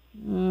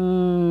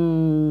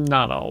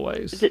 Not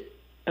always.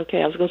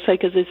 Okay, I was going to say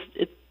because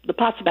the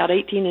pot's about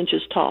 18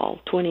 inches tall,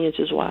 20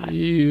 inches wide.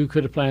 You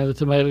could have planted the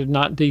tomato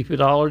not deep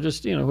at all, or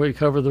just where you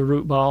cover the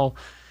root ball,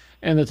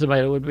 and the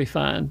tomato would be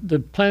fine. The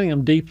planting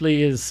them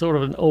deeply is sort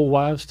of an old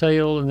wives'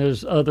 tale, and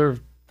there's other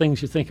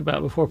things you think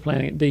about before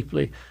planting it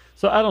deeply.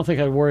 So I don't think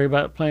I'd worry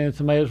about planting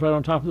tomatoes right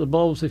on top of the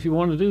bulbs. If you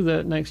want to do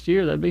that next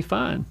year, that'd be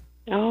fine.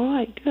 All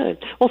right,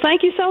 good. Well,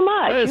 thank you so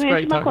much. It's you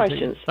great answered my talking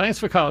questions. to you. Thanks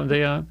for calling,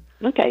 Dion.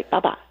 Okay,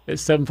 bye-bye.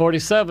 It's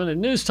 7:47 at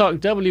News Talk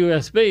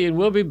WSB, and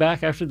we'll be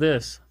back after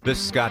this. This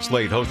is Scott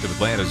Slade, host of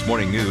Atlanta's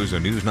Morning News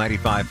on News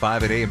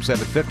 95.5 at AM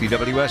 750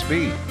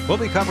 WSB. We'll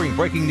be covering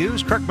breaking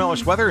news, Kirk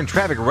Mellish weather, and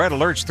traffic red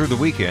alerts through the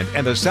weekend.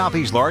 And the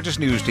Southeast's largest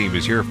news team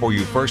is here for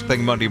you first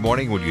thing Monday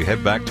morning when you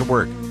head back to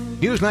work.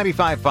 News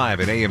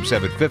 95.5 at AM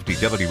 750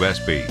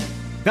 WSB.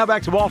 Now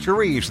back to Walter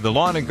Reeves for the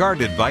lawn and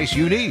garden advice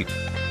you need.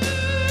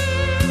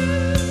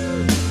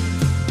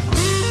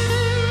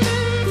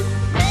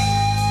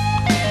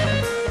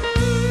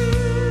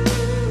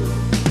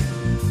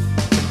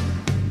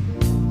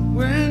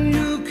 When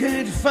you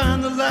can't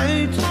find the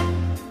light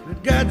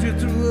that guides you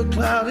through a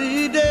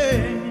cloudy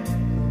day.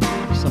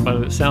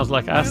 Somebody that sounds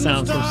like I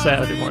sound from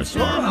Saturday morning.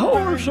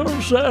 Horse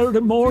on Saturday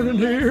morning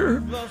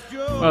here.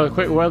 Well, a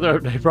quick weather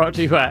update brought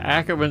to you by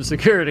Ackerman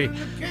Security.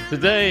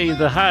 Today,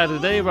 the high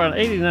today around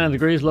 89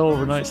 degrees, low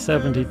overnight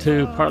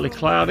 72, partly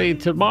cloudy.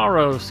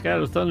 Tomorrow,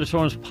 scattered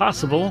thunderstorms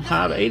possible,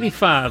 high of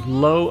 85,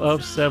 low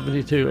of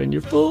 72. And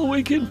your full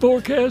weekend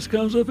forecast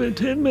comes up in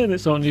 10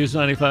 minutes on News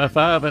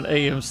 95.5 and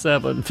AM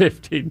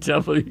 750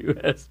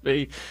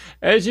 WSB.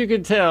 As you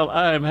can tell,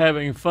 I am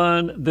having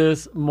fun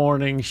this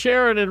morning.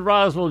 Sharon in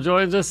Roswell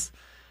joins us.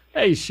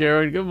 Hey,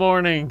 Sharon, good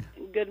morning.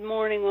 Good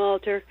morning,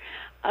 Walter.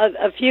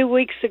 A few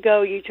weeks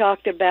ago, you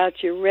talked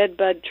about your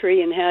redbud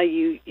tree and how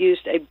you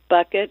used a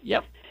bucket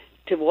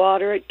to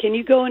water it. Can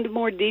you go into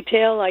more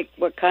detail, like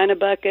what kind of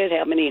bucket,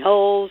 how many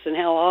holes, and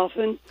how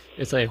often?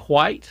 It's a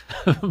white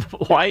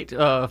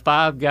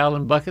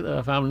 5-gallon bucket that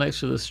I found next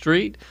to the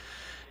street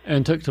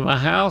and took to my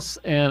house.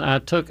 And I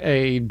took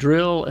a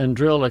drill and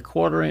drilled a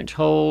 1/4-inch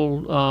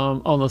hole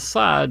on the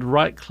side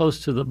right close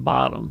to the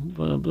bottom,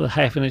 a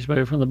half an inch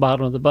maybe from the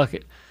bottom of the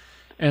bucket.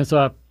 And so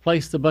I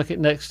placed the bucket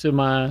next to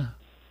my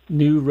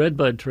new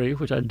redbud tree,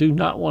 which I do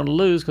not want to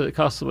lose because it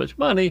costs so much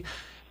money.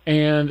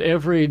 And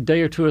every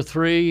day or two or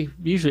three,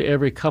 usually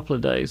every couple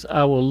of days,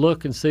 I will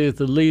look and see if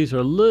the leaves are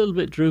a little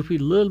bit droopy, a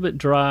little bit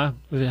dry,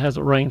 if it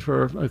hasn't rained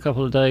for a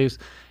couple of days,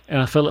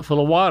 and I fill it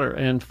full of water.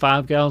 And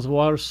 5 gallons of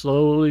water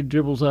slowly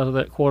dribbles out of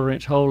that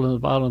 1/4-inch hole in the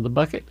bottom of the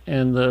bucket,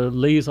 and the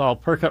leaves all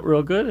perk up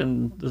real good,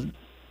 and the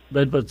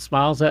redbud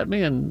smiles at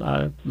me, and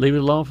I leave it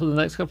alone for the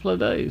next couple of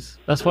days.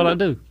 That's what I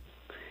do.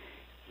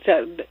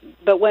 So,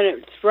 but when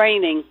it's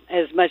raining,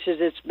 as much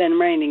as it's been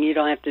raining, you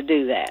don't have to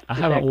do that. I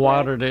haven't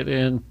watered it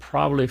in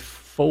probably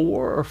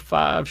 4 or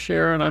 5,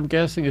 Sharon. I'm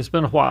guessing it's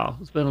been a while.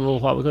 It's been a little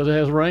while because it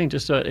has rained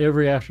just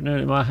every afternoon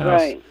in my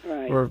house right.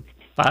 for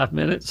 5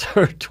 minutes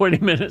or 20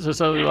 minutes or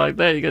something like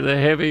that. You get the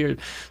heavy or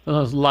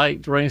those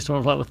light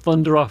rainstorms, like the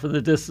thunder off in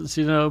the distance,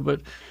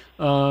 but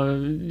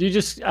I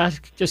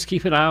just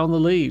keep an eye on the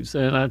leaves,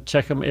 and I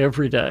check them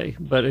every day.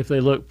 But if they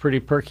look pretty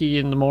perky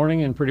in the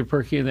morning and pretty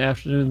perky in the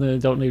afternoon, then they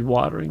don't need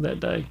watering that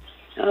day.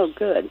 Oh,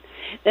 good.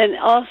 Then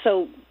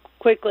also,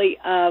 quickly,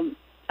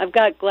 I've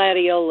got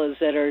gladiolas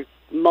that are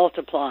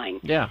multiplying.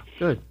 Yeah,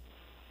 good.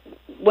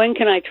 When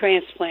can I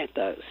transplant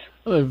those?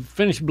 Well, they've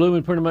finished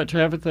blooming pretty much,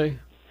 haven't they?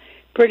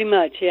 Pretty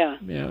much, yeah.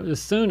 Yeah,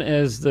 as soon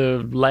as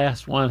the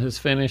last one has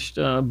finished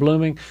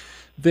blooming,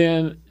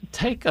 then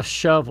take a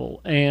shovel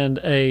and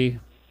a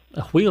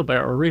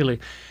wheelbarrow, really,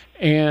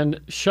 and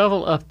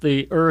shovel up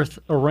the earth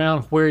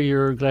around where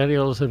your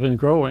gladiolas have been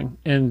growing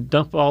and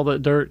dump all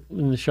that dirt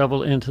in the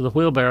shovel into the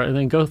wheelbarrow and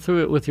then go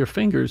through it with your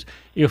fingers.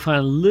 You'll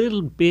find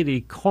little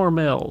bitty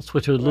cormels,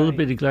 which are little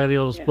bitty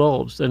gladiolus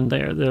bulbs, and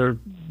they're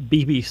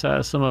BB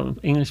size, some of them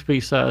English bee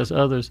size,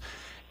 others.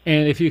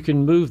 And if you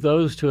can move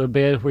those to a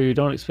bed where you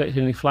don't expect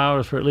any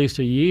flowers for at least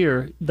a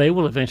year, they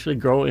will eventually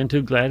grow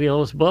into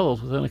gladiolus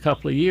bulbs within a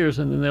couple of years,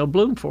 and then they'll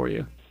bloom for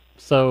you.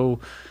 So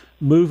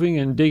moving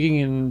and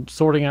digging and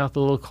sorting out the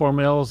little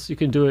cormels, you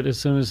can do it as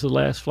soon as the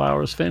last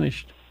flower is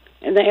finished.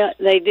 And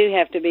they do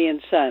have to be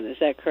in sun, is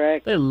that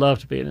correct? They love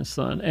to be in the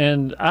sun.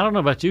 And I don't know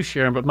about you,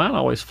 Sharon, but mine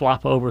always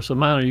flop over, so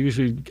mine are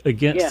usually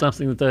against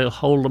something that they'll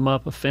hold them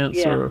up, a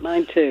fence or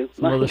mine too.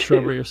 some other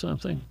shrubbery or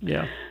something.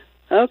 Yeah.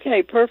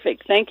 Okay,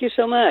 perfect. Thank you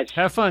so much.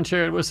 Have fun,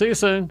 Sharon. We'll see you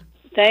soon.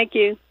 Thank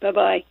you.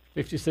 Bye-bye.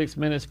 56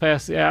 minutes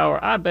past the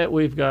hour. I bet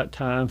we've got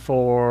time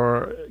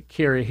for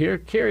Carrie here.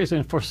 Carrie's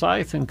in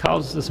Forsyth and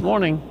calls us this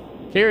morning.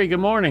 Carrie, good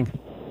morning.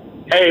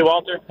 Hey,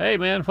 Walter. Hey,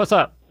 man. What's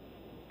up?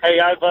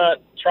 Hey, I've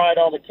tried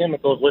all the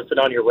chemicals listed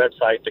on your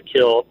website to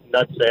kill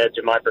nutsedge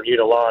in my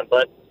Bermuda lawn,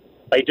 but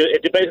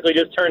it basically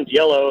just turns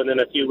yellow, and in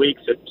a few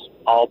weeks it's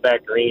all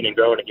back green and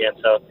growing again.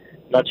 So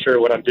not sure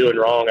what I'm doing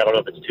wrong. I don't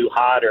know if it's too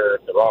hot or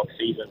the wrong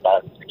season,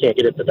 but I can't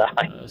get it to die.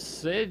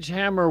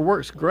 Sedgehammer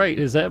works great.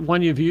 Is that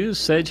one you've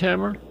used,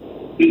 Sedgehammer?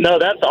 No,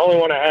 that's the only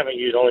one I haven't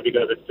used, only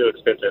because it's too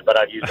expensive, but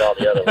I've used all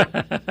the other ones.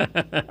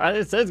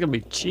 It says it's going to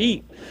be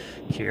cheap,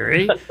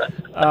 Carrie.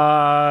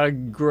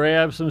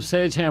 Grab some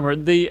Sedgehammer.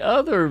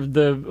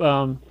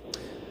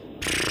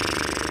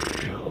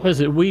 What is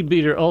it, Weed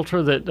Beater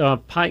Ultra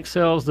that Pike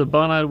sells, the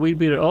Bonide Weed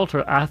Beater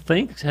Ultra, I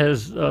think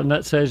has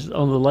nut sedge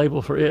on the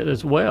label for it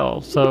as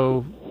well.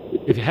 So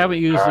if you haven't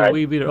used the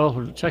Weed Beater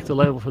Ultra, check the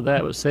label for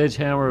that, but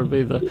Sedgehammer would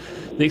be the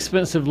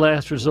expensive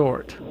last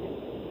resort.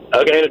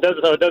 Okay, and it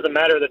doesn't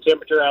matter the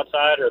temperature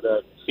outside or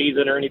the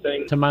season or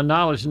anything? To my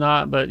knowledge,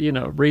 not, but,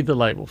 read the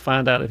label.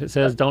 Find out if it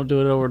says don't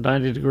do it over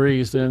 90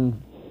 degrees, then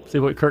see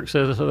what Kirk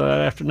says that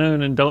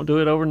afternoon, and don't do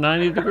it over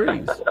 90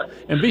 degrees.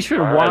 And be sure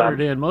to water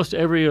it in.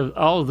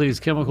 All of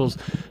these chemicals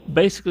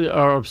basically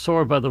are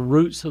absorbed by the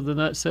roots of the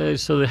nut sedge,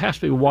 so they have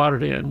to be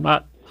watered in.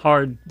 Not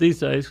hard these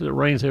days because it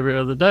rains every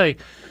other day.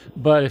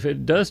 But if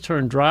it does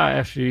turn dry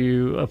after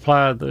you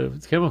apply the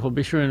chemical,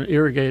 be sure and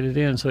irrigate it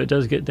in so it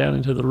does get down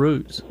into the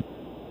roots.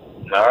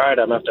 All right,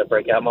 I'm going to have to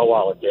break out my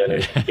wallet then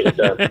and get it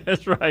done.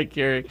 That's right,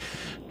 Gary.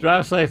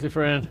 Drive safely,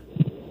 friend.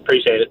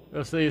 Appreciate it.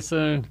 We'll see you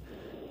soon.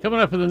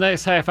 Coming up in the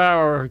next half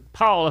hour,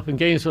 Paul up in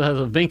Gainesville has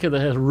a vinca that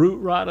has root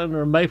rot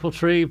under a maple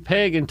tree.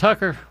 Peg in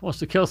Tucker wants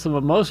to kill some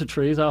mimosa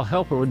trees. I'll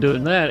help her with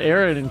doing that.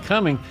 Aaron in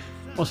Cumming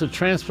wants to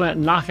transplant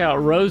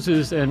knockout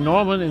roses. And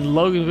Norman in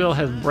Loganville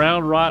has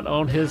brown rot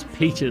on his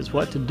peaches.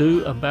 What to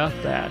do about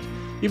that?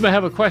 You may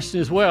have a question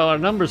as well. Our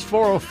number is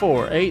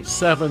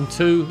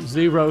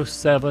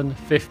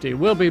 404-872-0750.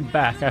 We'll be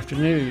back after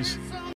news.